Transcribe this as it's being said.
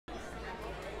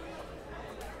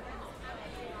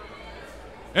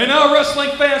And now,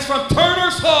 wrestling fans from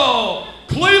Turner's Hall,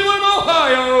 Cleveland,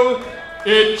 Ohio,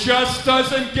 it just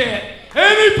doesn't get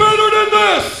any better than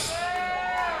this.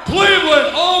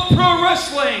 Cleveland All Pro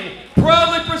Wrestling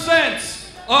proudly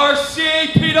presents our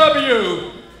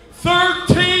CAPW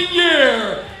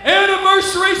 13-year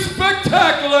anniversary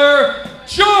spectacular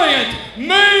giant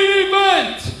main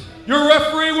event. Your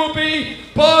referee will be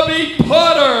Bobby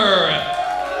Potter.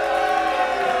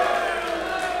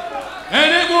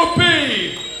 And it will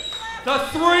be the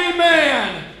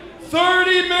three-man,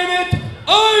 30-minute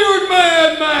Iron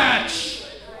Man match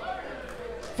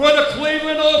for the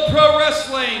Cleveland All Pro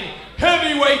Wrestling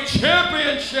Heavyweight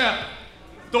Championship.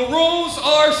 The rules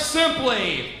are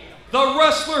simply the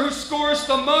wrestler who scores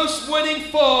the most winning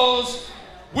falls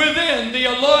within the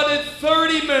allotted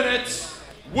 30 minutes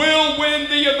will win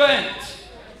the event.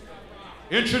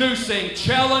 Introducing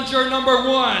challenger number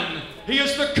 1. He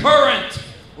is the current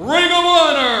Ring of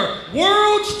Honor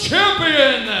World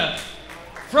Champion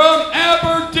from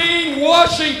Aberdeen,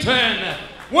 Washington,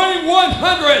 weighing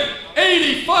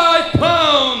 185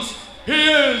 pounds. He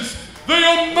is the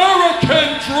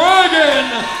American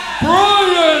Dragon,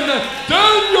 Bryan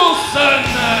Danielson.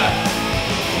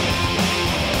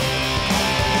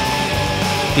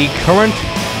 The current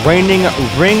reigning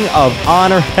Ring of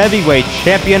Honor Heavyweight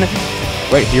Champion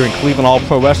right here in Cleveland All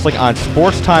Pro Wrestling on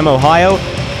Sports Time, Ohio.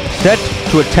 Set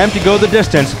to attempt to go the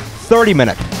distance,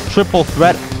 30-minute triple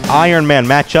threat Iron Man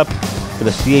matchup for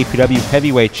the CAPW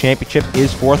Heavyweight Championship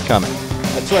is forthcoming.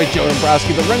 That's right, Joe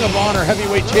Dombrowski. The Ring of Honor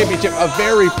Heavyweight Championship, a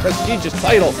very prestigious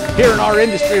title here in our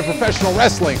industry of professional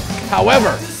wrestling.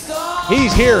 However,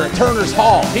 he's here at Turner's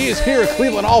Hall. He is here at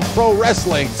Cleveland All Pro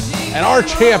Wrestling. And our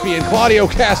champion, Claudio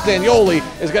Castagnoli,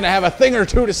 is going to have a thing or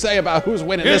two to say about who's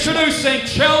winning this one. Introducing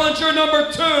challenger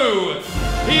number 2.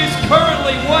 He is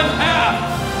currently one half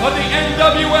of the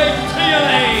NWA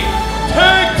TNA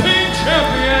Tag Team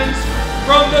Champions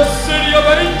from the City of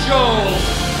Angels,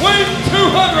 weighing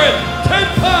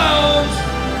 210 pounds.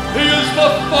 He is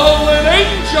the Fallen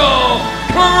Angel,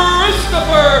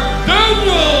 Christopher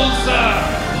Danielson.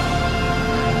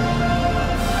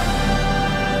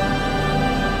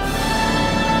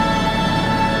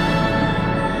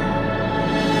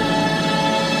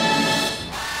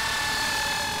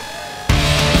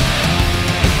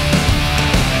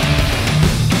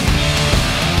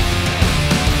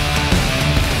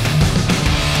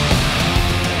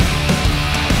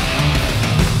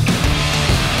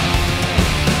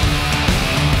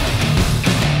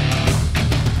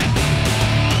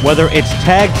 Whether it's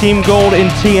Tag Team Gold in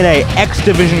TNA, X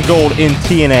Division Gold in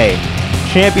TNA,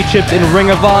 Championships in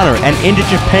Ring of Honor, and into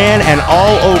Japan and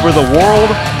all over the world,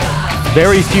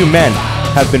 very few men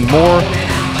have been more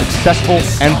successful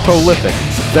and prolific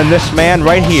than this man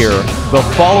right here, the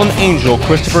Fallen Angel,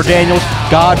 Christopher Daniels,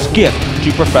 God's gift to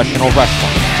professional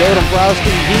wrestling. Joe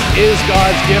Dombrowski, he is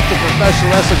God's gift to professional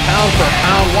wrestling, pound for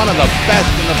pound, one of the best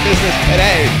in the business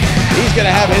today. He's going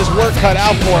to have his work cut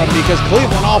out for him because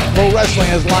Cleveland All Pro Wrestling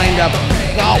has lined up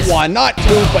not 1, not 2,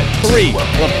 but 3 of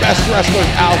the best wrestlers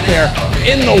out there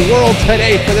in the world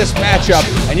today for this matchup,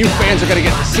 and you fans are going to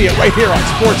get to see it right here on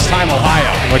Sports Time, Ohio.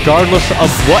 Regardless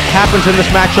of what happens in this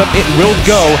matchup, it will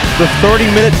go the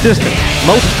 30-minute distance.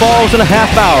 Most falls in a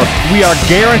half hour. We are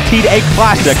guaranteed a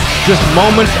classic just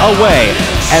moments away,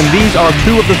 and these are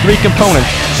 2 of the 3 components.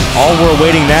 All we're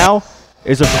awaiting now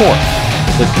is, of course,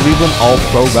 the Cleveland All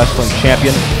Pro Wrestling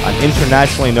Champion, an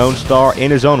internationally known star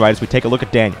in his own right, as we take a look at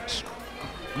Daniels.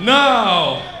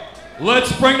 Now,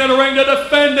 let's bring to the ring the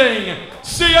defending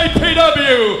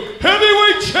CAPW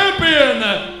Heavyweight Champion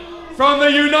from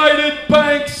the United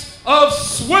Banks of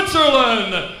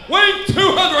Switzerland, weighing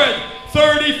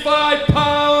 235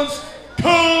 pounds,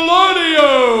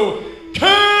 Claudio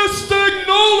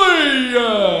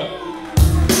Castagnoli.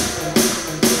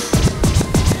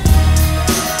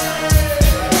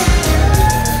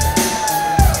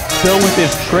 So with his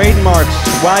trademark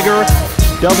swagger,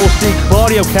 Double C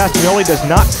Claudio Castagnoli does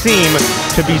not seem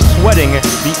to be sweating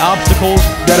the obstacles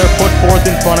that are put forth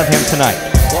in front of him tonight.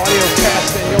 Claudio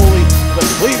Castagnoli, the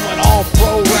Cleveland All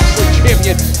Pro Wrestling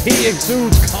Champion, he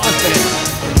exudes confidence.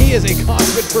 He is a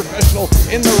consummate professional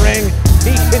in the ring.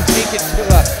 He can take it to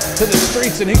the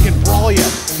streets and he can brawl you.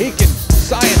 He can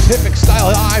scientific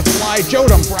style high fly. Joe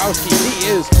Dombrowski,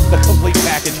 he is the complete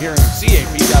package here in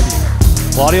CAPW.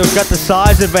 Claudio's got the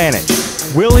size advantage.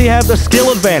 Will he have the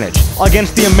skill advantage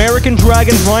against the American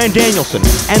Dragon Bryan Danielson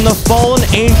and the Fallen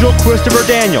Angel Christopher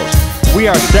Daniels? We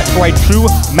are set for a true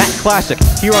Mat Classic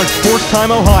here on Sports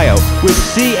Time, Ohio, with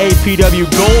CAPW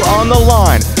Gold on the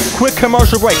line. Quick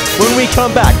commercial break. When we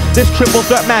come back, this triple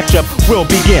threat matchup will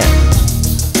begin.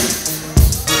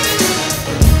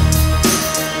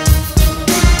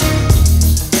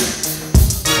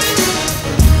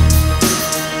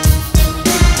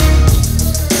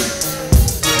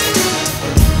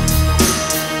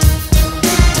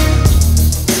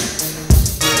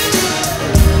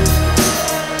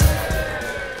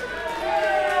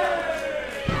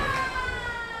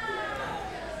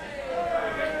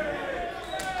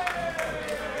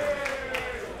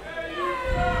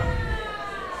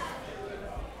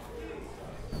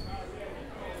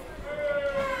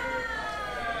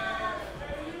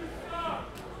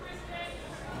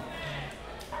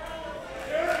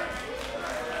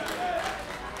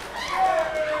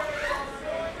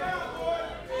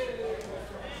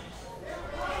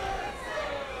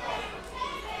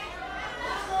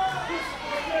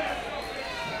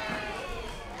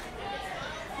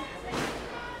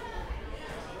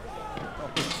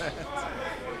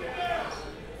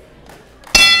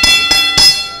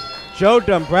 Joe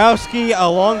Dombrowski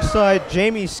alongside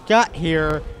Jamie Scott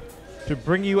here to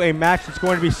bring you a match that's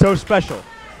going to be so special.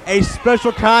 A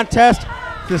special contest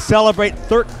to celebrate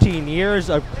 13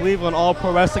 years of Cleveland All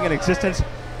Pro Wrestling in existence.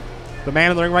 The man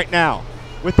in the ring right now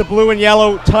with the blue and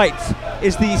yellow tights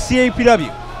is the CAPW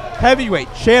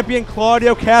Heavyweight Champion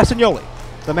Claudio Castagnoli,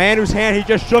 the man whose hand he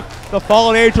just shook, the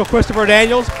fallen angel Christopher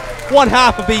Daniels, one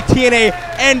half of the TNA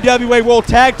NWA World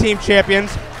Tag Team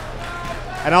Champions,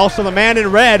 and also the man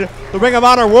in red, the Ring of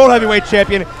Honor World Heavyweight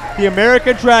Champion, the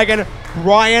American Dragon,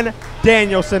 Bryan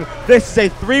Danielson. This is a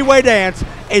three-way dance,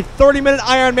 a 30-minute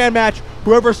Iron Man match.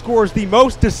 Whoever scores the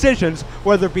most decisions,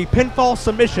 whether it be pinfall,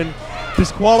 submission,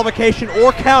 disqualification,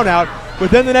 or countout,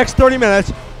 within the next 30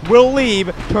 minutes, will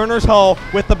leave Turner's Hall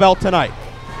with the belt tonight.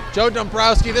 Joe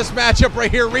Dombrowski, this matchup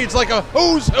right here reads like a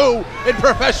who's who in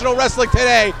professional wrestling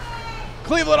today.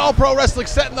 Cleveland All Pro Wrestling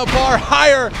setting the bar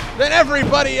higher than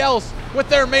everybody else with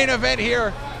their main event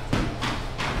here.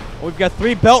 We've got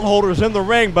three belt holders in the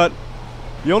ring, but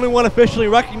the only one officially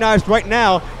recognized right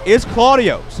now is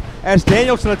Claudio's, as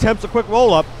Danielson attempts a quick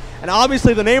roll-up. And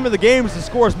obviously the name of the game is to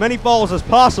score as many falls as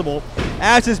possible,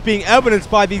 as is being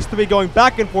evidenced by these three going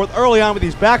back and forth early on with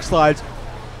these backslides.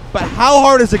 But how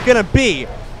hard is it going to be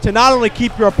to not only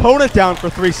keep your opponent down for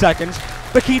 3 seconds,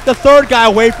 but keep the third guy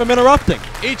away from interrupting?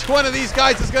 Each one of these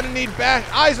guys is going to need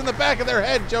eyes in the back of their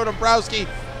head, Joe Dombrowski,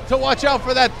 to watch out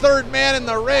for that third man in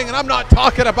the ring. And I'm not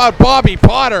talking about Bobby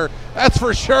Potter, that's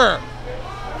for sure.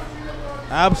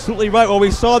 Absolutely right. Well,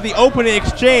 we saw the opening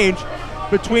exchange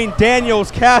between Daniels,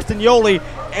 Castagnoli,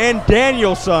 and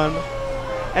Danielson,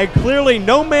 and clearly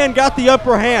no man got the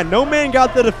upper hand. No man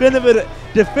got the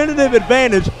definitive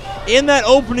advantage in that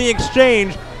opening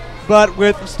exchange, but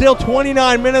with still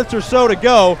 29 minutes or so to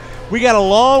go, we got a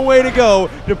long way to go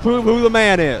to prove who the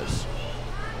man is.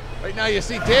 Right now you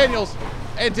see Daniels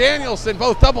and Danielson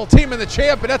both double teaming the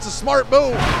champ, and that's a smart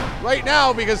move right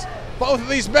now because both of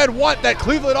these men want that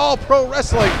Cleveland All Pro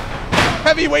Wrestling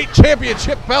Heavyweight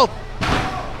Championship belt.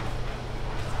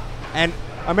 And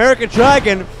American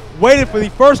Dragon waited for the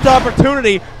first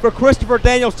opportunity for Christopher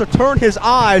Daniels to turn his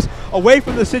eyes away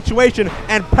from the situation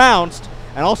and pounced,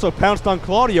 and also pounced on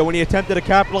Claudio when he attempted to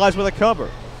capitalize with a cover.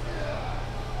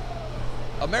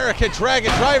 American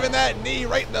Dragon driving that knee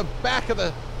right in the back of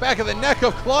the neck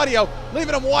of Claudio,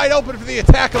 leaving him wide open for the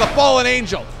attack of the Fallen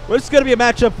Angel. Well, this is going to be a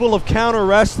matchup full of counter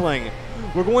wrestling.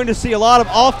 We're going to see a lot of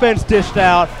offense dished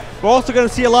out. We're also going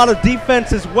to see a lot of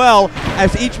defense as well,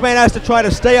 as each man has to try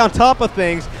to stay on top of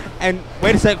things. And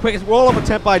wait a second, quick roll-up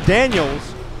attempt by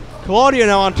Daniels. Claudio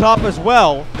now on top as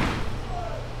well.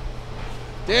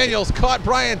 Daniels caught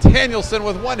Bryan Danielson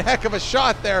with one heck of a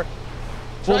shot there.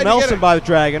 Full Nelson by the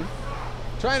Dragon.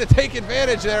 Trying to take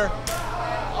advantage there.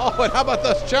 Oh, and how about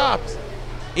those chops?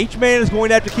 Each man is going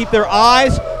to have to keep their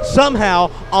eyes somehow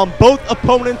on both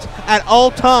opponents at all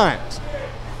times.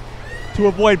 To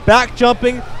avoid back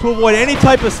jumping, to avoid any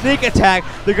type of sneak attack,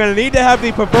 they're going to need to have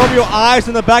the proverbial eyes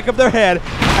in the back of their head,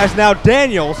 as now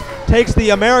Daniels takes the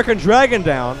American Dragon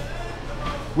down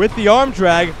with the arm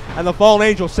drag, and the Fallen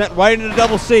Angel sent right into the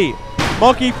double C.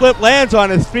 Monkey flip lands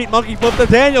on his feet. Monkey flip to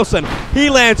Danielson.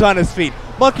 He lands on his feet.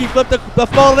 Monkey flip to the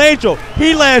Fallen Angel.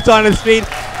 He lands on his feet.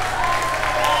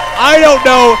 I don't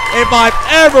know if I've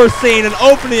ever seen an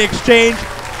opening exchange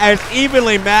as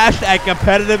evenly matched and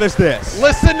competitive as this.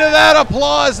 Listen to that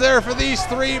applause there for these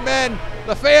three men.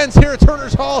 The fans here at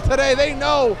Turner's Hall today, they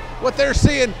know what they're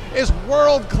seeing is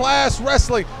world-class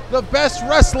wrestling. The best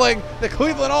wrestling the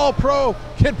Cleveland All Pro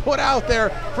can put out there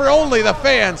for only the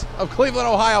fans of Cleveland,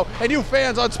 Ohio. And you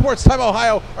fans on Sports Time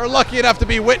Ohio are lucky enough to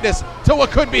be witness to what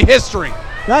could be history.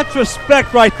 That's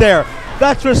respect right there.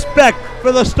 That's respect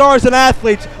for the stars and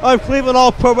athletes of Cleveland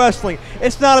All Pro Wrestling.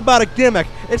 It's not about a gimmick.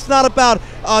 It's not about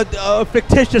a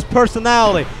fictitious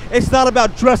personality. It's not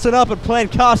about dressing up and playing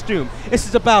costume. This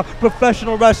is about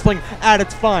professional wrestling at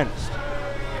its finest.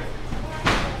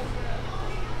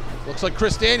 Looks like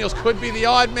Chris Daniels could be the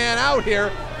odd man out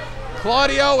here.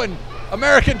 Claudio and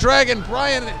American Dragon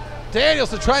Bryan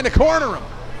Danielson trying to corner him.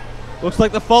 Looks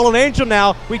like the Fallen Angel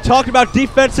now. We talked about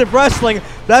defensive wrestling.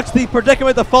 That's the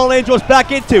predicament the Fallen Angel is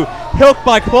back into. Hilked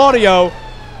by Claudio,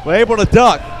 but able to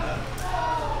duck.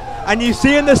 And you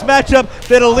see in this matchup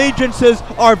that allegiances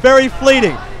are very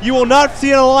fleeting. You will not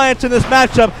see an alliance in this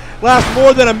matchup last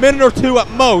more than a minute or two at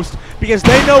most, because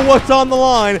they know what's on the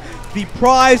line. The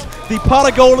prize, the pot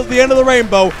of gold at the end of the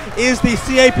rainbow, is the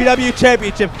CAPW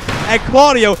Championship. And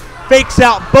Claudio fakes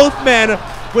out both men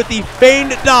with the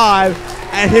feigned dive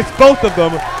and hits both of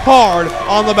them hard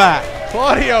on the back.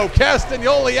 Claudio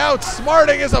Castagnoli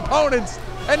outsmarting his opponents,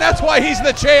 and that's why he's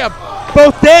the champ.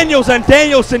 Both Daniels and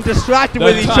Danielson distracted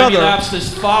with each other. The time elapsed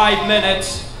is 5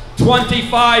 minutes,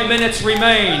 25 minutes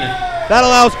remain. That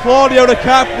allows Claudio to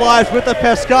capitalize with the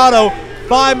pescado.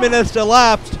 5 minutes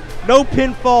elapsed. No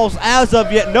pinfalls as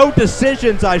of yet. No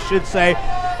decisions, I should say.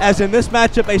 As in this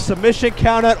matchup, a submission,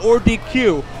 countout, or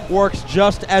DQ works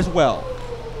just as well.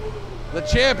 The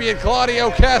champion,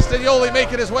 Claudio Castagnoli,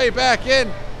 making his way back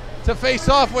in to face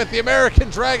off with the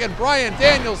American Dragon, Bryan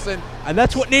Danielson. And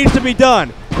that's what needs to be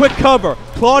done. Quick cover.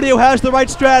 Claudio has the right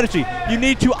strategy. You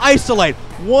need to isolate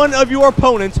one of your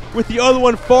opponents with the other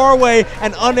one far away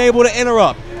and unable to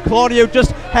interrupt. Claudio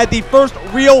just had the first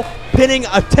real pinning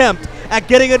attempt at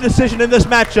getting a decision in this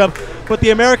matchup, but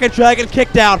the American Dragon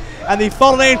kicked out, and the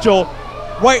Fallen Angel,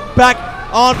 right back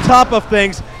on top of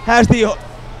things, has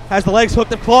the legs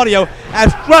hooked at Claudio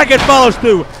as Dragon follows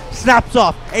through, snaps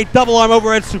off a double arm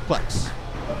overhead suplex.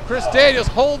 Chris Daniels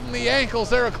holding the ankles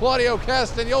there of Claudio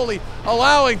Castagnoli,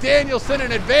 allowing Danielson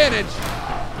an advantage.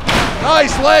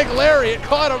 Nice leg lariat,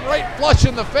 caught him right flush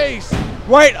in the face.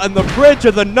 Right on the bridge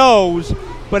of the nose,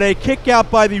 but a kick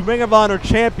out by the Ring of Honor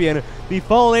champion. The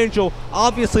Fallen Angel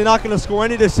obviously not going to score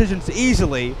any decisions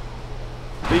easily,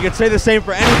 but you can say the same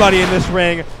for anybody in this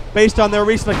ring based on their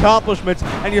recent accomplishments.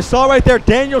 And you saw right there,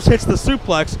 Daniels hits the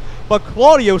suplex, but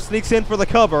Claudio sneaks in for the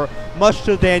cover, much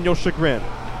to Daniels' chagrin.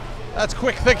 That's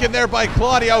quick thinking there by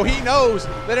Claudio. He knows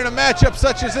that in a matchup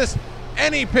such as this,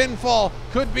 any pinfall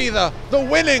could be the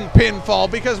winning pinfall,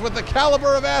 because with the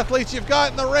caliber of athletes you've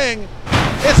got in the ring,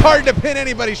 it's hard to pin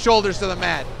anybody's shoulders to the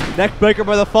mat. Neck breaker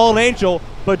by the Fallen Angel,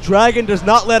 but Dragon does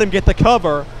not let him get the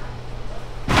cover.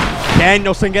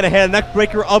 Danielson get ahead, a neck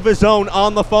breaker of his own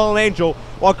on the Fallen Angel,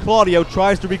 while Claudio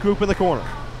tries to regroup in the corner.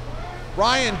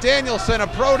 Bryan Danielson, a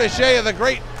protege of the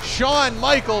great Shawn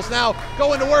Michaels, now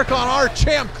going to work on our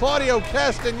champ, Claudio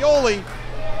Castagnoli.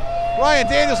 Bryan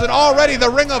Danielson, already the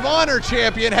Ring of Honor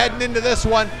champion, heading into this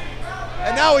one.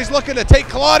 And now he's looking to take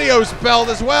Claudio's belt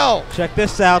as well. Check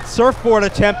this out, surfboard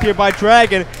attempt here by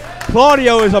Dragon.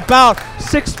 Claudio is about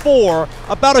 6'4",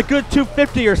 about a good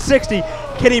 250 or 60.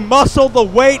 Can he muscle the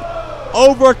weight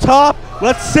over top?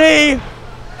 Let's see.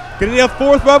 Can he have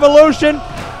fourth revolution?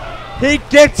 He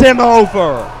gets him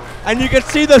over. And you can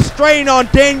see the strain on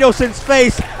Danielson's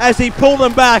face as he pulled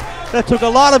him back. That took a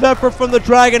lot of effort from the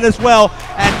Dragon as well.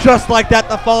 And just like that,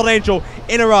 the Fallen Angel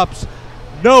interrupts.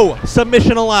 No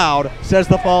submission allowed, says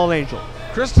the Fallen Angel.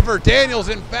 Christopher Daniels,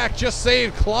 in fact, just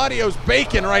saved Claudio's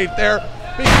bacon right there,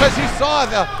 because he saw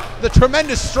the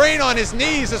tremendous strain on his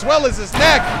knees as well as his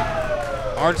neck.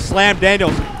 Hard slam.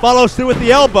 Daniels follows through with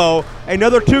the elbow.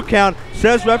 Another 2 count,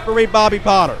 says referee Bobby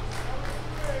Potter.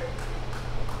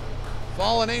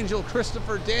 Fallen Angel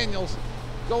Christopher Daniels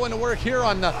going to work here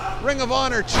on the Ring of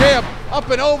Honor champ. Up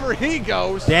and over he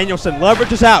goes. Danielson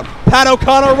leverages out. Pat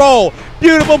O'Connor roll.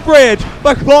 Beautiful bridge,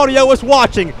 but Claudio was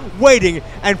watching, waiting,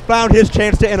 and found his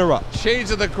chance to interrupt.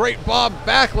 Shades of the great Bob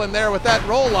Backlund there with that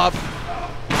roll up.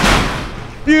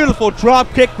 Beautiful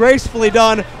drop kick, gracefully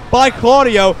done by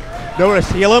Claudio. Notice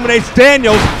he eliminates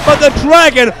Daniels, but the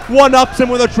Dragon one-ups him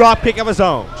with a drop kick of his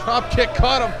own. Drop kick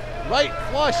caught him right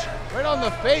flush, right on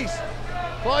the face.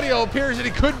 Claudio appears that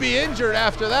he could be injured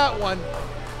after that one.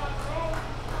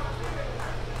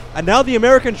 And now the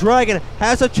American Dragon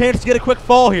has a chance to get a quick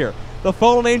fall here. The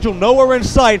Fallen Angel nowhere in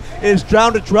sight. It is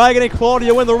down to Dragon and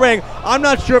Claudio in the ring. I'm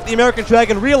not sure if the American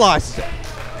Dragon realizes it.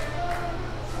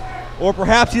 Or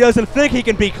perhaps he doesn't think he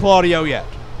can beat Claudio yet.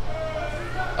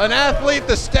 An athlete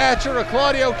the stature of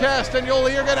Claudio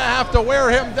Castagnoli, you're going to have to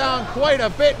wear him down quite a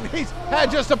bit, and he's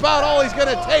had just about all he's going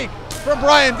to take from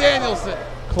Bryan Danielson.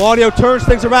 Claudio turns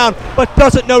things around, but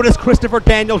doesn't notice Christopher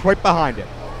Daniels right behind him.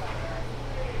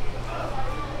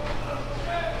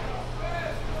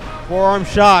 Forearm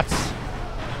shots.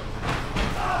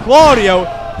 Claudio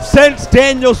sends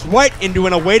Daniels right into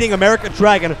an awaiting American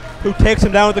Dragon, who takes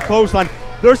him down with the clothesline.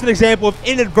 There's an example of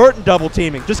inadvertent double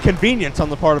teaming, just convenience on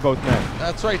the part of both men.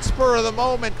 That's right, spur of the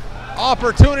moment.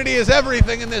 Opportunity is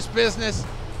everything in this business.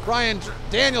 Bryan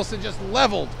Danielson just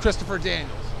leveled Christopher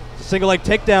Daniels. It's a single leg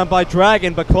takedown by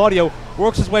Dragon, but Claudio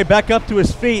works his way back up to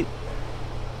his feet.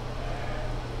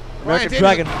 American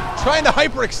Dragon trying to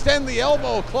hyperextend the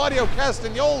elbow of Claudio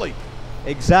Castagnoli.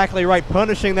 Exactly right,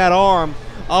 punishing that arm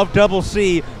of Double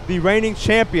C, the reigning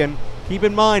champion. Keep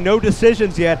in mind, no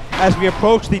decisions yet as we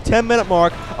approach the 10-minute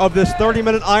mark of this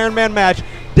 30-minute Iron Man match.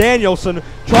 Danielson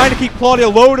trying to keep Claudio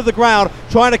low to the ground,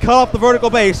 trying to cut off the vertical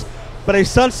base, but a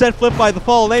sunset flip by the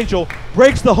Fallen Angel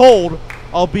breaks the hold,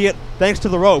 albeit thanks to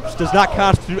the ropes, does not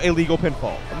constitute a legal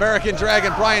pinfall. American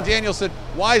Dragon Bryan Danielson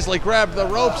wisely grabbed the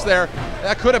ropes there.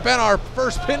 That could have been our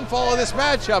first pinfall of this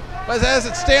matchup, but as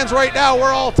it stands right now,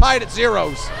 we're all tied at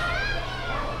zeros.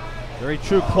 Very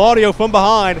true. Claudio from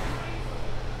behind.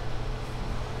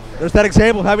 There's that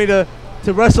example of having to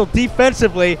to wrestle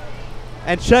defensively.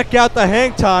 And check out the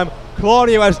hang time.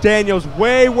 Claudio has Daniels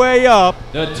way, way up.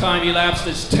 The time elapsed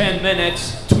is 10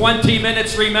 minutes. 20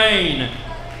 minutes remain.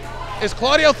 Is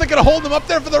Claudio thinking of holding him up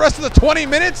there for the rest of the 20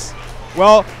 minutes?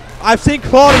 Well, I've seen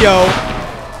Claudio.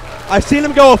 I've seen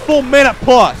him go a full minute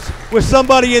plus with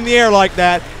somebody in the air like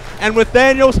that. And with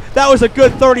Daniels, that was a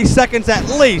good 30 seconds at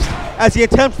least as he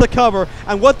attempts the cover.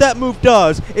 And what that move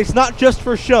does, it's not just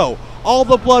for show. All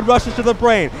the blood rushes to the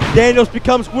brain. Daniels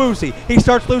becomes woozy. He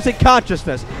starts losing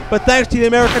consciousness. But thanks to the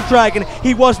American Dragon,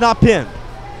 he was not pinned.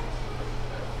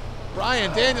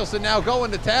 Bryan Danielson now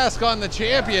going to task on the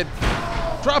champion.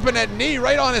 Dropping that knee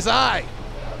right on his eye.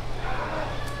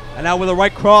 And now with a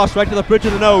right cross right to the bridge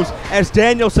of the nose as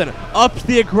Danielson ups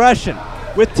the aggression.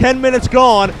 With 10 minutes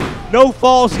gone, no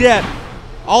falls yet.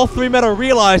 All three men are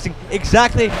realizing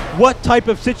exactly what type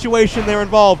of situation they're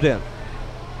involved in.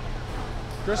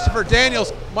 Christopher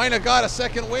Daniels might have got a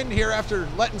second win here after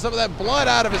letting some of that blood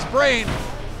out of his brain.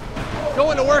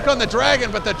 Going to work on the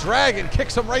Dragon, but the Dragon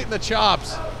kicks him right in the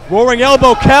chops. Roaring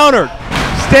elbow countered.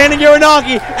 Standing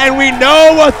Uranagi, and we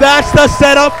know what that's the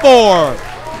setup for.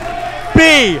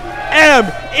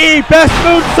 BME, best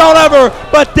moonsault ever,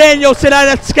 but Danielson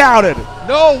had it scouted.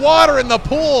 No water in the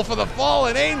pool for the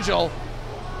fallen angel.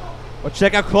 But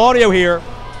check out Claudio here.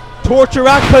 Torture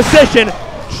rack position,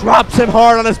 drops him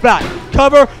hard on his back.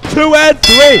 Cover 2 and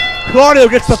 3. Claudio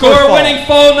gets the first fall. Score-winning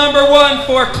fall number 1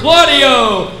 for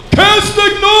Claudio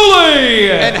Castagnoli.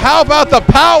 And how about the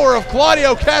power of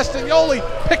Claudio Castagnoli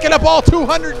picking up all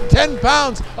 210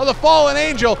 pounds of the fallen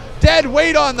angel, dead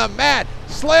weight on the mat,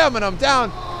 slamming him down.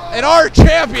 And our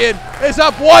champion is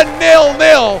up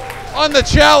 1-0 on the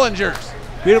challengers.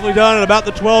 Beautifully done at about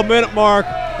the 12-minute mark,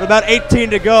 with about 18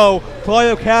 to go.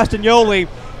 Claudio Castagnoli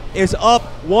is up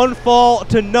 1 fall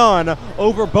to none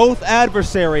over both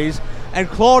adversaries. And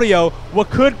Claudio, what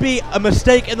could be a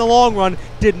mistake in the long run,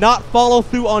 did not follow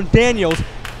through on Daniels.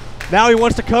 Now he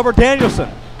wants to cover Danielson.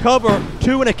 Cover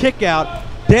 2 and a kick out.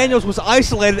 Daniels was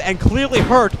isolated and clearly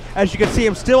hurt. As you can see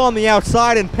him still on the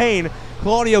outside in pain.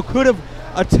 Claudio could have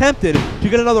attempted to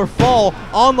get another fall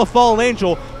on the fallen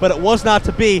angel, but it was not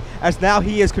to be, as now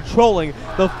he is controlling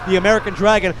the American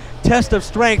Dragon. Test of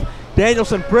strength.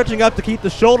 Danielson bridging up to keep the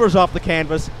shoulders off the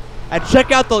canvas. And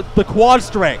check out the quad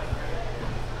strength.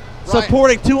 Right.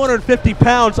 Supporting 250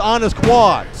 pounds on his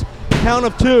quads. Count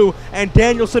of 2, and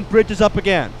Danielson bridges up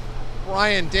again.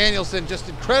 Bryan Danielson just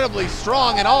incredibly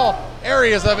strong in all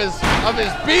areas of his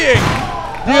being.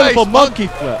 Beautiful Nice monkey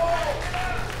flip.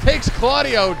 Takes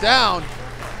Claudio down.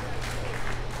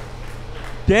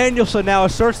 Danielson now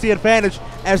asserts the advantage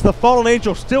as the fallen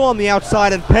angel still on the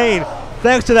outside in pain,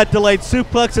 thanks to that delayed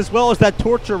suplex as well as that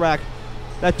torture rack.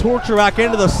 That torture rack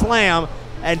into the slam,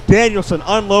 and Danielson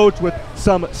unloads with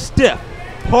some stiff,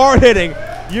 hard-hitting,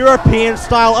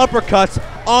 European-style uppercuts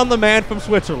on the man from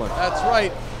Switzerland. That's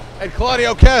right. And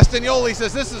Claudio Castagnoli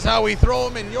says this is how we throw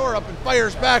him in Europe, and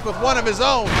fires back with one of his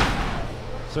own.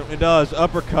 Certainly does.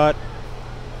 Uppercut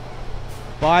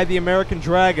by the American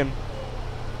Dragon.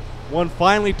 One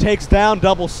finally takes down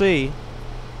Double C.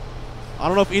 I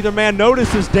don't know if either man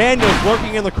notices Daniels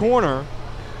lurking in the corner.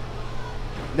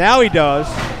 Now he does.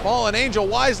 Fallen Angel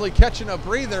wisely catching a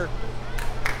breather,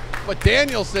 but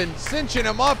Danielson cinching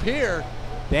him up here.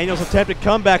 Daniels attempted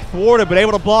comeback thwarted, but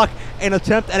able to block an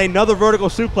attempt at another vertical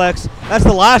suplex. That's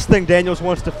the last thing Daniels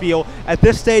wants to feel at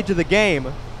this stage of the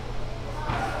game.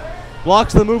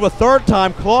 Blocks the move a third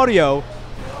time. Claudio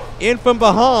in from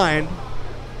behind.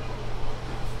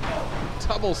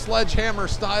 Double sledgehammer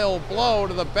style blow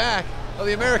to the back of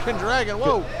the American Dragon.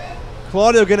 Whoa.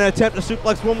 Claudio going to attempt to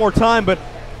suplex one more time, but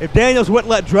if Daniels wouldn't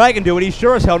let Dragon do it, he's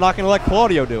sure as hell not going to let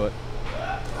Claudio do it.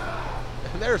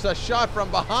 And there's a shot from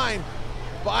behind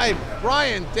by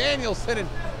Bryan Danielson, and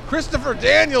Christopher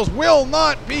Daniels will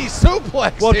not be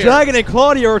suplexed Well, here. Dragon and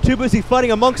Claudio are too busy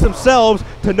fighting amongst themselves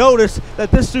to notice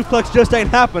that this suplex just ain't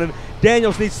happening.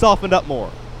 Daniels needs softened up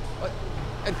more.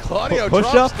 And Claudio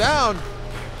Push drops up. down,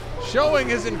 showing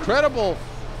his incredible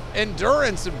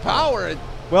endurance and power.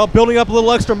 Well, building up a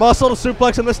little extra muscle to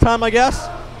suplex him this time, I guess.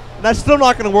 And that's still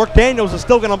not going to work. Daniels is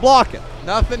still going to block it.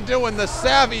 Nothing doing. The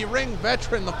savvy ring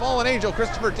veteran, the fallen angel,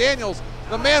 Christopher Daniels,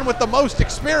 the man with the most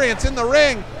experience in the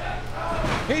ring.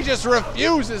 He just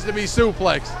refuses to be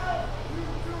suplexed.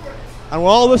 And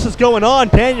while all this is going on,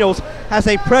 Daniels has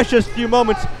a precious few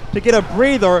moments to get a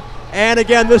breather. And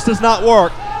again, this does not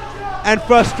work. And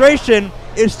frustration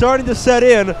is starting to set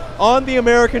in on the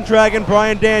American Dragon,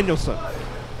 Bryan Danielson.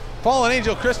 Fallen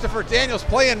Angel Christopher Daniels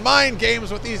playing mind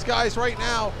games with these guys right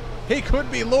now. He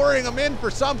could be luring them in for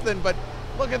something, but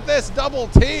look at this double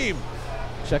team.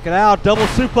 Check it out, double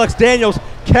suplex. Daniels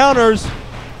counters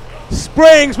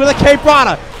springs with a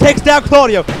K-Brana, takes down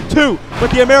Claudio. 2, but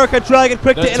the American Dragon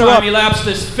quick to interrupt. The time elapsed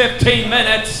is 15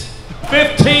 minutes.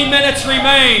 15 minutes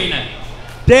remain.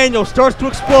 Daniel starts to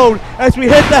explode as we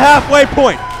hit the halfway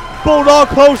point. Bulldog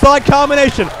clothesline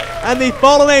combination, and the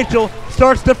Fallen Angel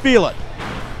starts to feel it.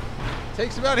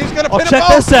 Takes him out. He's going to pin him check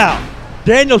this out.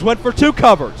 Daniels went for 2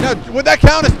 covers. Now, would that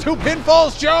count as 2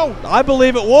 pinfalls, Joe? I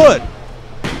believe it would.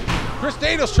 Chris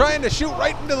Daniels trying to shoot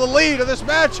right into the lead of this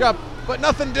matchup, but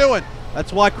nothing doing.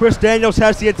 That's why Chris Daniels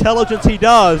has the intelligence he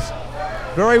does.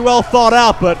 Very well thought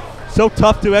out, but so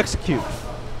tough to execute.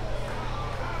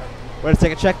 Wait a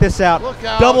second, check this out. Look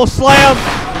out. Double slam,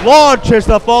 launches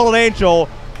the Fallen Angel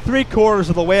 3/4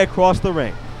 of the way across the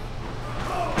ring.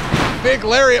 Big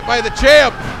lariat by the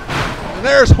champ. And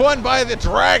there's one by the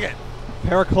Dragon.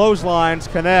 Pair of clotheslines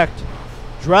connect.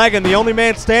 Dragon, the only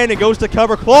man standing, goes to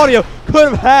cover. Claudio could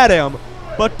have had him,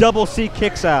 but Double C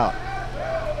kicks out.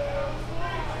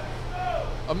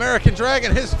 American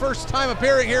Dragon, his first time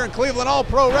appearing here in Cleveland All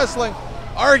Pro Wrestling,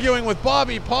 arguing with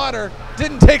Bobby Potter.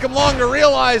 Didn't take him long to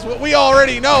realize what we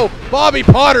already know. Bobby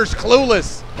Potter's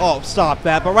clueless. Oh, stop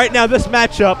that. But right now this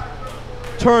matchup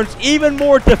turns even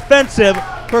more defensive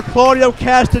for Claudio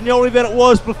Castagnoli than it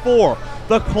was before.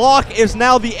 The clock is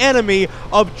now the enemy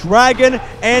of Dragon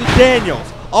and Daniels.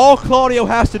 All Claudio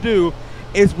has to do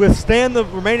is withstand the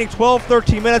remaining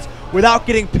 12-13 minutes without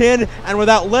getting pinned and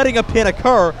without letting a pin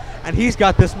occur, and he's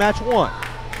got this match won.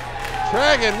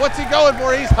 Dragon, what's he going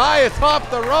for? He's high atop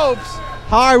the ropes.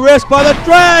 High risk by the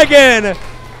Dragon.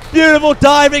 Beautiful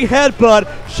diving headbutt.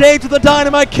 Shades of the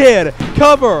Dynamite Kid.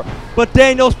 Cover, but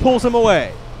Daniels pulls him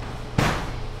away.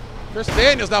 Chris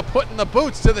Daniels now putting the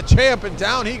boots to the champ, and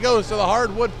down he goes to the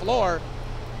hardwood floor.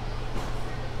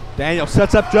 Daniels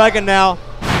sets up Dragon now.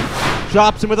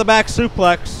 Drops him with a back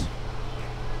suplex.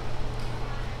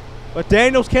 But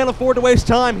Daniels can't afford to waste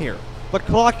time here. The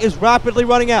clock is rapidly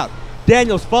running out.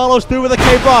 Daniels follows through with a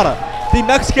K-Brana. The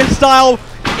Mexican-style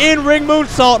in-ring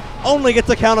moonsault only gets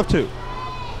a count of 2.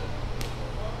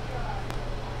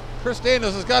 Chris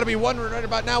Daniels has got to be wondering right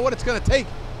about now what it's going to take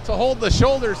to hold the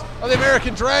shoulders of the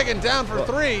American Dragon down for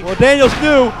 3. Well, Daniels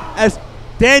knew as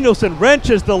Danielson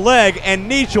wrenches the leg and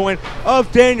knee joint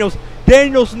of Daniels.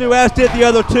 Daniels knew, as did the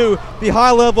other two, the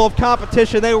high level of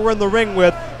competition they were in the ring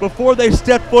with before they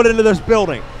stepped foot into this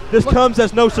building. This comes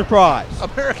as no surprise.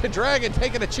 American Dragon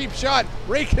taking a cheap shot,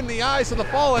 raking the eyes of the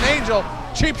Fallen Angel.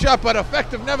 Cheap shot, but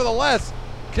effective nevertheless.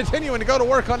 Continuing to go to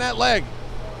work on that leg.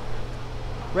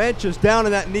 Wrenches down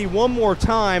in that knee one more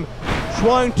time,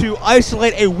 trying to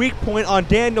isolate a weak point on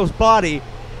Daniels' body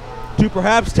to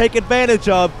perhaps take advantage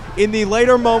of in the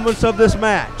later moments of this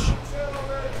match.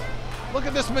 Look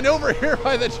at this maneuver here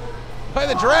by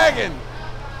the Dragon.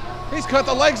 He's cut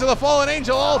the legs of the Fallen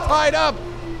Angel all tied up.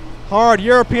 Hard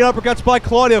European uppercuts by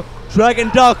Claudio. Dragon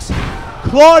ducks.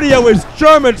 Claudio is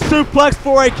German suplex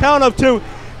for a count of 2.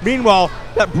 Meanwhile,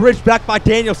 that bridge back by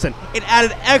Danielson. It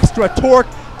added extra torque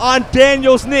on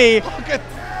Daniels' knee.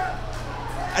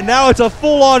 And now it's a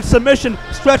full-on submission,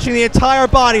 stretching the entire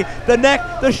body, the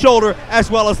neck, the shoulder,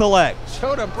 as well as the legs.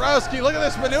 Joe Dombrowski, look at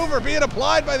this maneuver being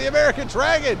applied by the American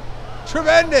Dragon.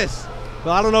 Tremendous.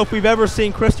 Well, I don't know if we've ever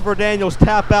seen Christopher Daniels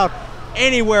tap out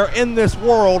anywhere in this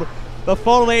world. The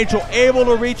Fallen Angel able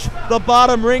to reach the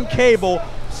bottom ring cable.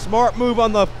 Smart move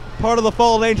on the part of the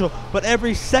Fallen Angel, but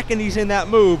every second he's in that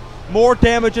move, more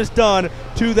damage is done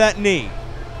to that knee.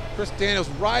 Chris Daniels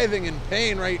writhing in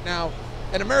pain right now.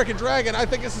 And American Dragon, I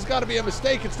think this has got to be a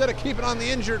mistake. Instead of keeping on the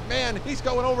injured man, he's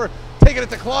going over, taking it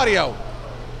to Claudio.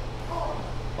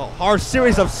 A hard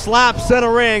series of slaps in a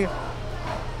ring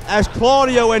as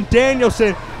Claudio and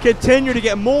Danielson continue to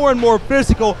get more and more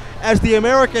physical as the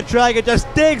American Dragon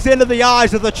just digs into the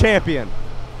eyes of the champion.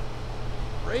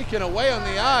 Raking away on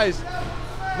the eyes.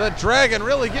 The Dragon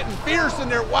really getting fierce in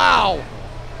there. Wow.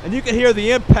 And you can hear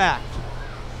the impact.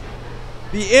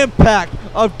 The impact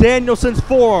of Danielson's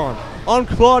forearm on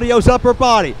Claudio's upper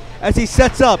body as he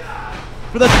sets up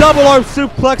for the double arm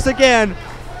suplex again,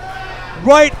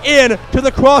 right in to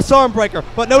the cross arm breaker.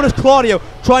 But notice Claudio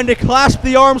trying to clasp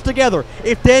the arms together.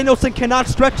 If Danielson cannot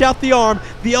stretch out the arm,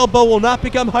 the elbow will not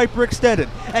become hyperextended.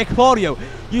 And Claudio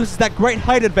uses that great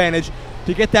height advantage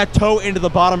to get that toe into the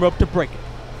bottom rope to break it.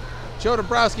 Joe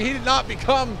Dombrowski, he did not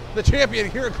become the champion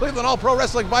here in Cleveland All Pro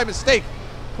Wrestling by mistake.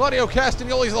 Claudio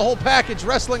Castagnoli's the whole package,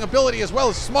 wrestling ability as well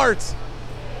as smarts.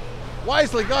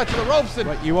 Wisely got to the ropes and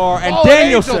right you are, and Fallen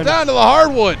Danielson Angel down to the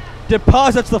hardwood.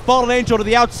 Deposits the Fallen Angel to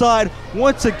the outside.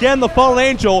 Once again, the Fallen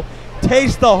Angel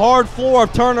tastes the hard floor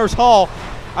of Turner's Hall,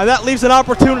 and that leaves an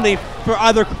opportunity for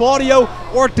either Claudio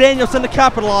or Danielson to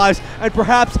capitalize and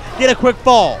perhaps get a quick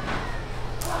fall.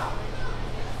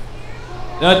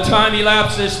 The time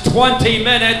elapsed is 20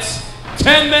 minutes.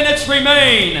 10 minutes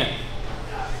remain.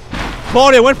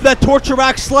 Claudio went for that torture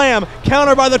rack slam,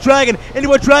 countered by the Dragon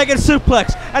into a Dragon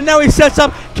suplex, and now he sets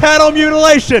up cattle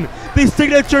mutilation, the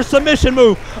signature submission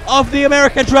move of the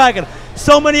American Dragon.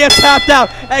 So many have tapped out,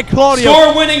 and Claudio...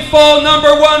 Score-winning fall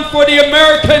number 1 for the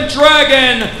American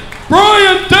Dragon,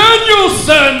 Bryan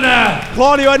Danielson!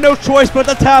 Claudio had no choice but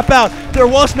to tap out. There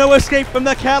was no escape from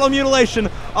the cattle mutilation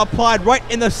applied right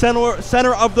in the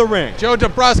center of the ring. Joe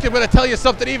Dombrowski, I'm going to tell you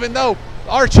something. Even though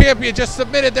our champion just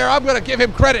submitted there, I'm going to give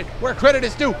him credit where credit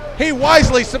is due. He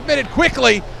wisely submitted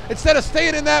quickly instead of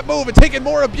staying in that move and taking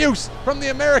more abuse from the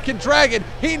American Dragon.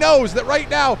 He knows that right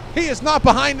now he is not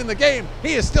behind in the game.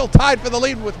 He is still tied for the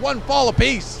lead with 1 fall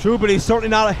apiece. True, but he's certainly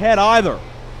not ahead either.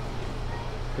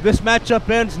 If this matchup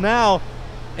ends now,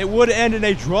 it would end in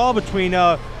a draw between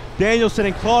Danielson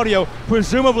and Claudio.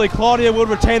 Presumably Claudio would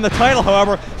retain the title,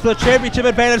 however, so the championship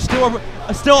advantage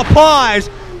still applies.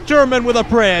 German with a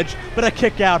bridge, but a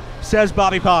kick out, says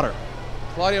Bobby Potter.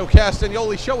 Claudio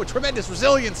Castagnoli showing tremendous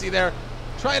resiliency there,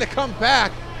 trying to come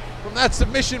back from that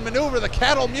submission maneuver, the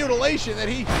cattle mutilation that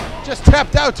he just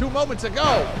tapped out 2 moments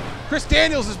ago. Chris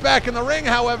Daniels is back in the ring,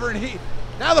 however, and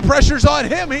now the pressure's on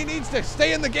him. He needs to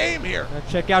stay in the game here.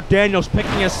 Check out Daniels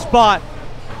picking his spot.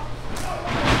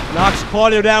 Knocks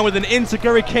Claudio down with an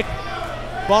enziguri kick,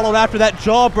 followed after that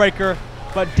jawbreaker,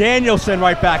 but Danielson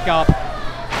right back up.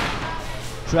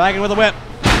 Dragon with a whip.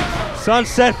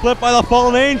 Sunset flip by the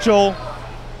Fallen Angel.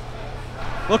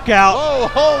 Look out. Oh,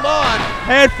 hold on.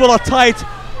 Head full of tights,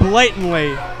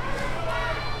 blatantly.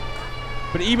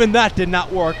 But even that did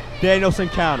not work. Danielson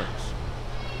counters.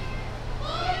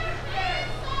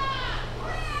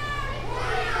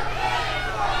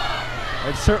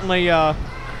 It's certainly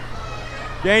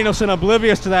Danielson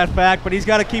oblivious to that fact, but he's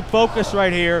got to keep focused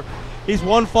right here. He's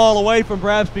 1 fall away from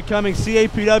perhaps becoming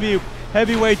CAPW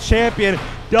heavyweight champion.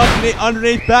 Ducked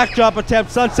underneath backdrop attempt,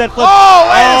 sunset flip. Oh,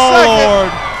 wait a second. Lord.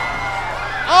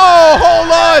 Oh, hold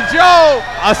on, Joe.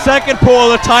 A second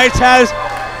pull of the tights has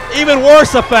even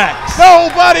worse effects.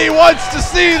 Nobody wants to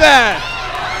see that.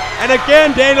 And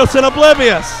again, Danielson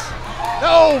oblivious.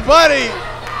 Nobody.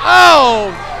 Oh,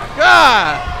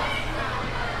 God.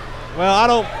 Well, I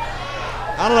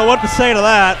don't know what to say to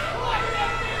that.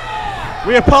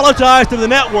 We apologize to the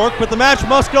network, but the match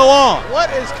must go on. What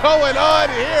is going on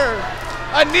here?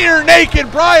 A near-naked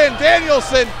Bryan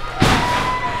Danielson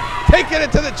taking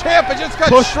it to the champ and just got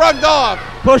shrugged off.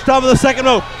 Pushed off of the second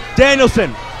rope.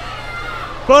 Danielson,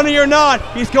 funny or not,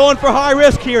 he's going for high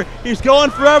risk here. He's going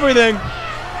for everything.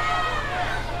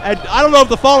 And I don't know if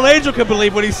the Fallen Angel can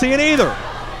believe what he's seeing either.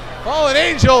 Fallen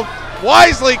Angel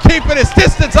wisely keeping his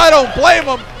distance. I don't blame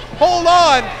him. Hold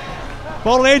on.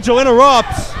 Fallen Angel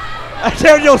interrupts.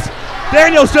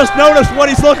 Daniels just noticed what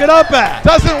he's looking up at.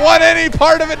 Doesn't want any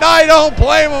part of it. No, I don't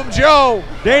blame him, Joe.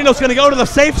 Daniels going to go to the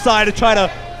safe side to try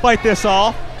to fight this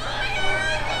off.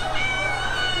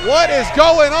 What is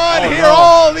going on here? No.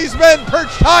 All these men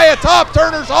perched high atop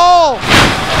Turner's Hall.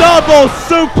 Double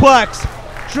suplex.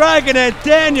 Dragon and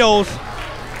Daniels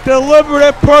delivered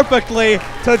it perfectly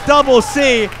to Double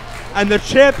C, and the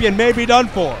champion may be done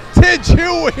for. Did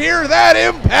you hear that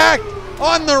impact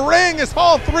on the ring as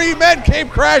all 3 men came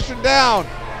crashing down?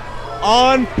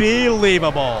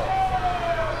 Unbelievable.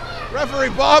 Referee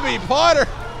Bobby Potter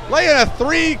laying a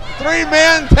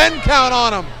three-man 10 count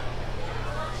on him.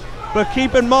 But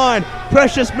keep in mind,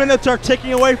 precious minutes are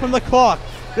ticking away from the clock.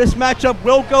 This matchup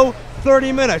will go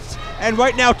 30 minutes, and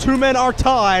right now 2 men are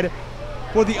tied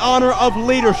for the honor of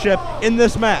leadership in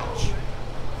this match.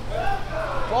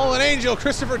 Fallen Angel,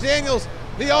 Christopher Daniels,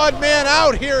 the odd man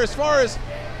out here as far as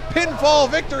pinfall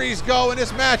victories go in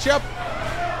this matchup.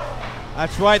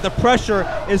 That's right, the pressure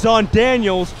is on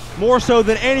Daniels more so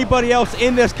than anybody else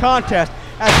in this contest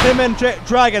as him and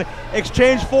Dragon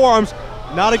exchange forearms.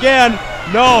 Not again.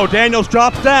 No, Daniels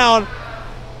drops down.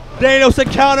 Danielson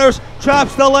counters,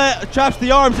 traps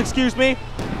the arms, excuse me.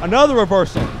 Another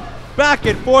reversal. Back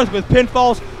and forth with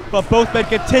pinfalls, but both men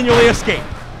continually escape.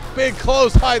 Big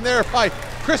clothesline there by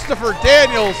Christopher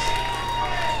Daniels.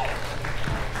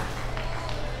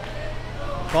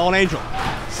 Fallen Angel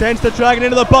sends the Dragon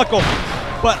into the buckle,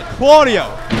 but Claudio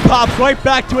pops right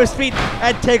back to his feet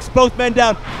and takes both men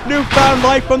down. Newfound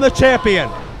life from the champion.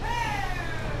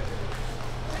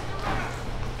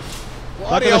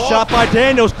 Look at a shot by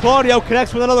Daniels. Claudio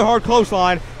connects with another hard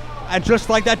clothesline, and just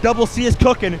like that, Double C is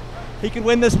cooking. He can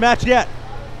win this match yet.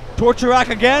 Torture rack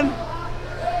again.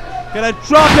 Gonna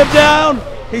drop him down.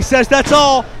 He says that's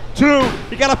all. 2.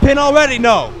 You got a pin already?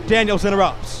 No. Daniels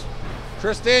interrupts.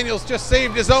 Chris Daniels just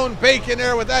saved his own bacon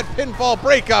there with that pinfall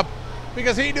breakup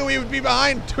because he knew he would be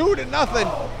behind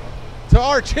 2-0 to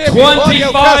our champion,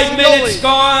 Claudio 25 minutes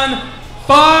gone,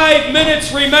 5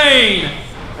 minutes remain.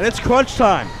 And it's crunch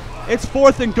time. It's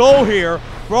 4th and goal here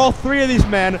for all 3 of these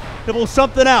men to pull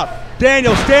something out.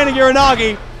 Daniel standing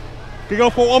Uranagi. Can go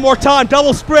for one more time.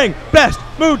 Double spring. Best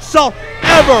moonsault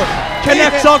ever.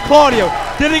 Connects on Claudio.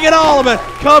 Did he get all of it?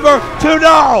 Cover 2,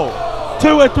 no. 2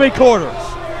 3/4.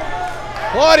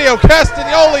 Claudio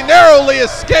Castagnoli narrowly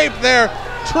escaped there.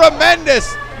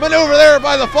 Tremendous maneuver there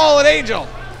by the fallen angel.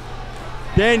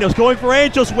 Daniels going for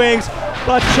Angel's wings,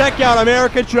 but check out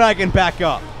American Dragon back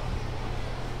up.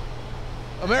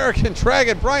 American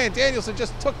Dragon, Bryan Danielson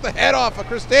just took the head off of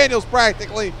Chris Daniels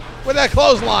practically with that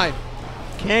clothesline.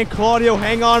 Can Claudio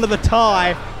hang on to the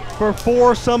tie for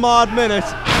 4 some odd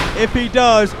minutes? If he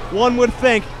does, one would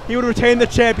think he would retain the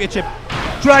championship.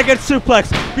 Dragon suplex,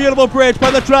 beautiful bridge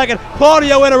by the Dragon.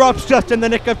 Claudio interrupts just in the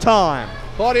nick of time.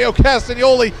 Claudio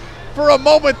Castagnoli, for a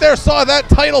moment there, saw that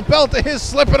title belt of his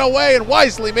slipping away and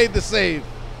wisely made the save.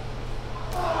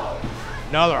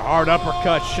 Another hard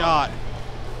uppercut shot.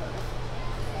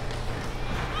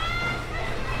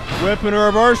 Whip and a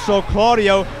reversal.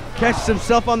 Claudio catches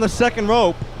himself on the second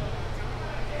rope.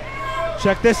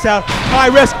 Check this out. High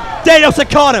risk. Danielson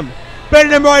caught him.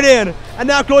 Baited him right in. And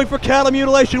now going for cattle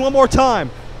mutilation one more time.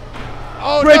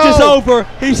 Oh, Bridge is no. over.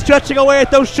 He's stretching away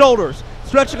at those shoulders.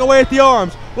 Stretching away at the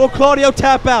arms. Will Claudio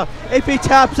tap out? If he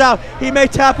taps out, he may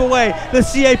tap away the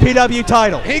CAPW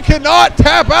title. He cannot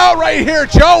tap out right here,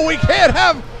 Joe. We can't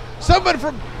have someone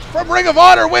from Ring of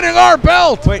Honor winning our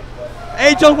belt. Wait.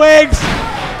 Angel wings.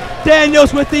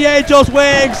 Daniels with the Angel's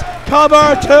wings.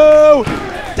 Cover 2.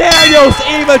 Daniels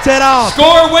evens it off.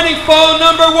 Score winning fall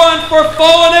number 1 for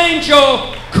Fallen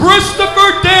Angel,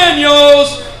 Christopher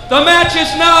Daniels. The match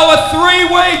is now a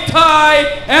 3-way tie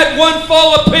at 1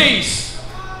 fall apiece.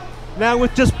 Now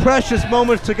with just precious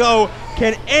moments to go,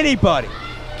 can anybody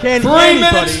 3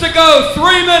 minutes to go,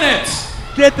 3 minutes.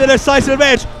 get the decisive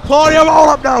advantage? Claudio roll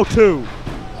up now 2.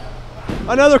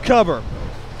 Another cover.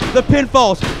 The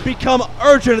pinfalls become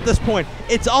urgent at this point.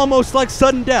 It's almost like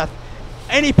sudden death.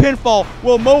 Any pinfall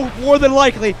will more than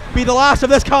likely be the last of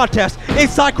this contest.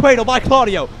 Inside cradle by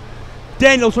Claudio.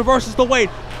 Daniels reverses the weight.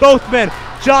 Both men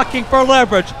jockeying for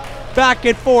leverage. Back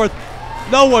and forth.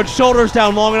 No one shoulders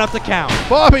down long enough to count.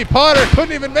 Bobby Potter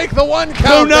couldn't even make the 1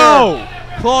 count. No!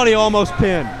 Claudio almost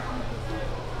pinned.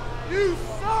 You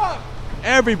suck!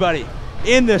 Everybody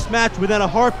in this match within a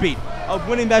heartbeat of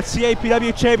winning that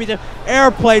CAPW championship.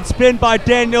 Airplane spin by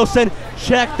Danielson.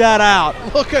 Check that out.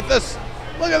 Look at this.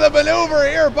 Look at the maneuver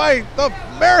here by the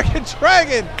American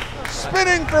Dragon,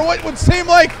 spinning for what would seem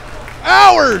like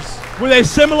hours. With a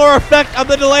similar effect of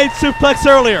the delayed suplex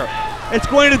earlier. It's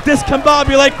going to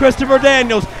discombobulate Christopher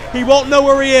Daniels. He won't know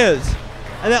where he is.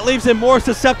 And that leaves him more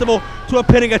susceptible to a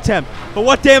pinning attempt. But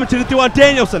what damage did it do on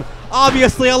Danielson?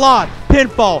 Obviously a lot.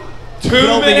 Pinfall. 2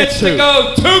 minutes to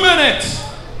go. 2 minutes.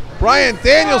 Bryan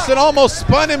Danielson almost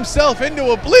spun himself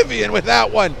into oblivion with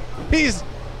that one. He's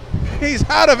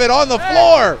out of it on the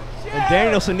floor. And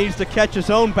Danielson needs to catch his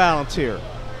own balance here.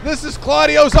 This is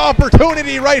Claudio's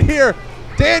opportunity right here.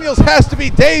 Daniels has to be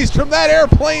dazed from that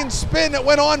airplane spin that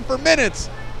went on for minutes.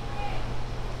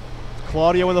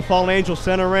 Claudio in the Fallen Angel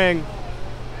center ring.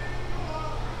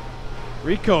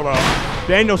 Rico though.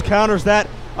 Daniels counters that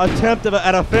attempt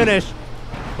at a finish,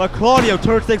 but Claudio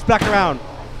turns things back around.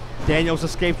 Daniels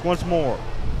escapes once more.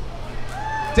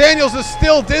 Daniels is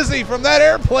still dizzy from that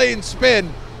airplane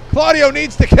spin. Claudio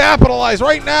needs to capitalize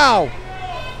right now.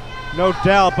 No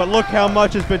doubt, but look how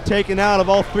much has been taken out of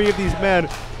all 3 of these men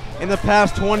in the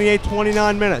past 28,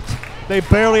 29 minutes. They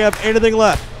barely have anything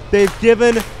left. They've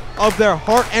given of their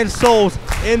heart and souls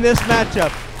in this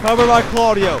matchup. Covered by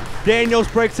Claudio. Daniels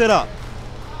breaks it up.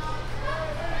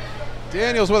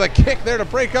 Daniels with a kick there to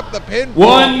break up the pin.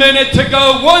 1 minute to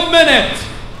go. 1 minute.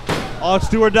 Oh, it's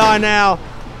do or die now.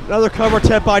 Another cover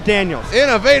attempt by Daniels.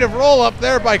 Innovative roll up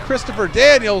there by Christopher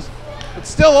Daniels, but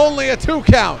still only a 2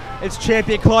 count. It's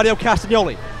champion Claudio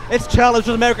Castagnoli. It's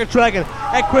challenger American Dragon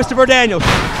and Christopher Daniels.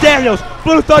 Daniels,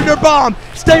 Blue Thunder Bomb,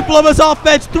 staple of his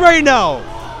offense, 3-0.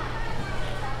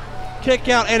 Kick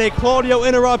out and a Claudio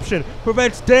interruption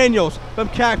prevents Daniels from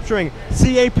capturing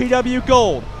CAPW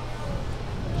gold.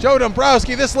 Joe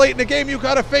Dombrowski, this late in the game, you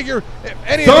got to figure if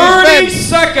any 30 of these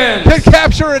seconds. men can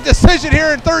capture a decision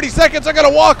here in 30 seconds, they're going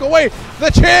to walk away the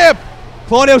champ.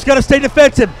 Claudio's got to stay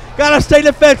defensive. Got to stay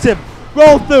defensive.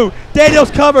 Roll through.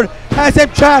 Daniels covered. Has him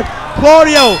trapped.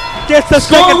 Claudio gets the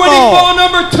second Score winning fall. ball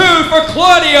number 2 for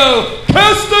Claudio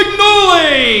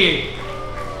Castagnoli.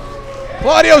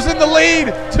 Claudio's in the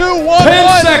lead. 2-1-1.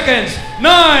 10 seconds.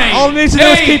 9. All he needs to do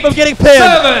is keep him getting pinned.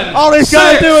 7. All he's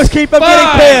got to do is keep him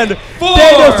getting pinned. 4,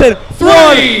 Danielson,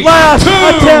 3, one last 2,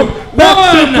 attempt. Back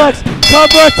One. suplex,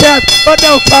 cover attempt, but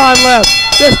no time left.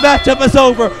 This matchup is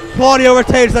over. Claudio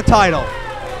retains the title.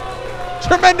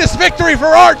 Tremendous victory for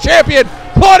our champion,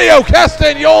 Claudio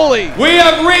Castagnoli. We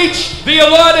have reached the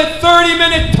allotted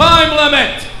 30-minute time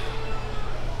limit.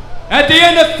 At the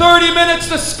end of 30 minutes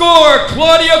to score,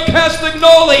 Claudio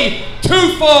Castagnoli,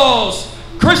 2 falls.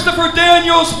 Christopher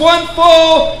Daniels, 1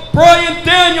 fall. Bryan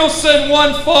Danielson,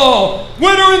 1 fall.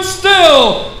 Winner and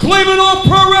still, Cleveland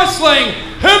All-Pro Wrestling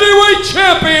Heavyweight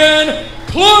Champion,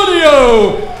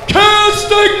 Claudio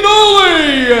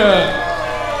Castagnoli.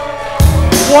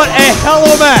 What a hell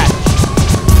of a match.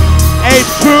 A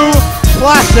true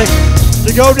classic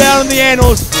to go down in the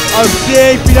annals of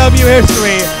CAPW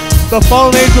history. The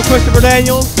Fallen Angel Christopher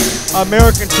Daniels,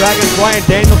 American Dragon Bryan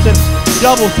Danielson,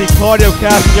 Double C Claudio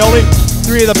Castagnoli,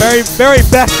 3 of the very, very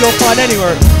best you'll find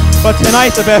anywhere. But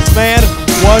tonight the best man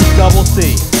was Double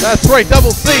C. That's right,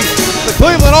 Double C, the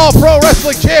Cleveland All-Pro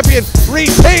Wrestling Champion,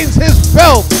 retains his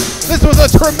belt. This was a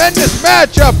tremendous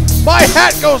matchup. My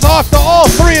hat goes off to all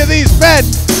 3 of these men.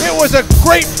 It was a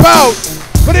great bout,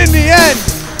 but in the end,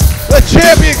 the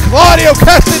champion Claudio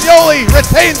Castagnoli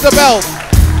retains the belt.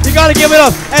 You gotta give it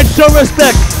up and show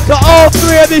respect to all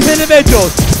 3 of these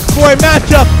individuals for a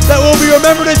matchup that will be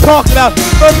remembered and talked about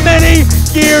for many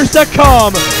years to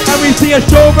come. And we see a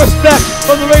show of respect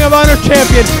from the Ring of Honor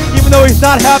champion, even though he's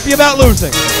not happy about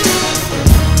losing.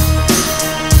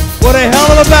 What a hell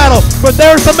of a battle, but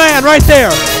there's the man right there,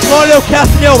 Claudio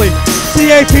Castagnoli,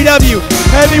 CAPW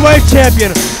Heavyweight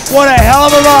Champion. What a hell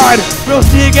of a ride. We'll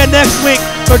see you again next week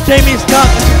for Jamie Scott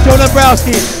and Joe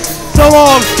Dombrowski. So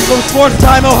long from Sports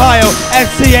Time Ohio and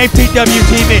CAPW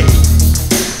TV.